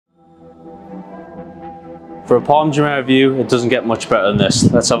For a Palm Jumeirah view, it doesn't get much better than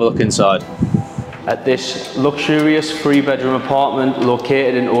this. Let's have a look inside. At this luxurious 3-bedroom apartment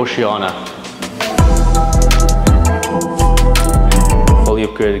located in Oceana. Fully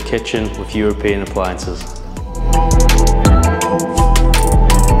upgraded kitchen with European appliances.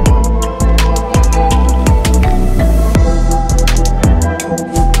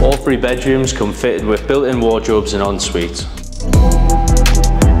 All 3 bedrooms come fitted with built-in wardrobes and ensuite.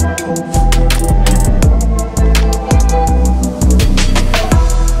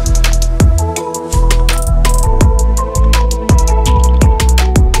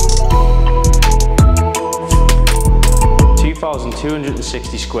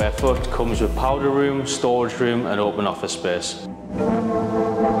 $260 square foot, comes with powder room, storage room and open office space.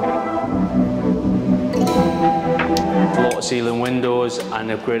 Floor-to-ceiling windows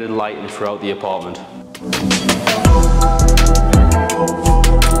and upgraded lighting throughout the apartment.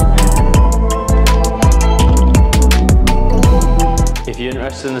 If you're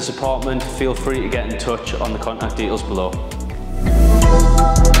interested in this apartment, feel free to get in touch on the contact details below.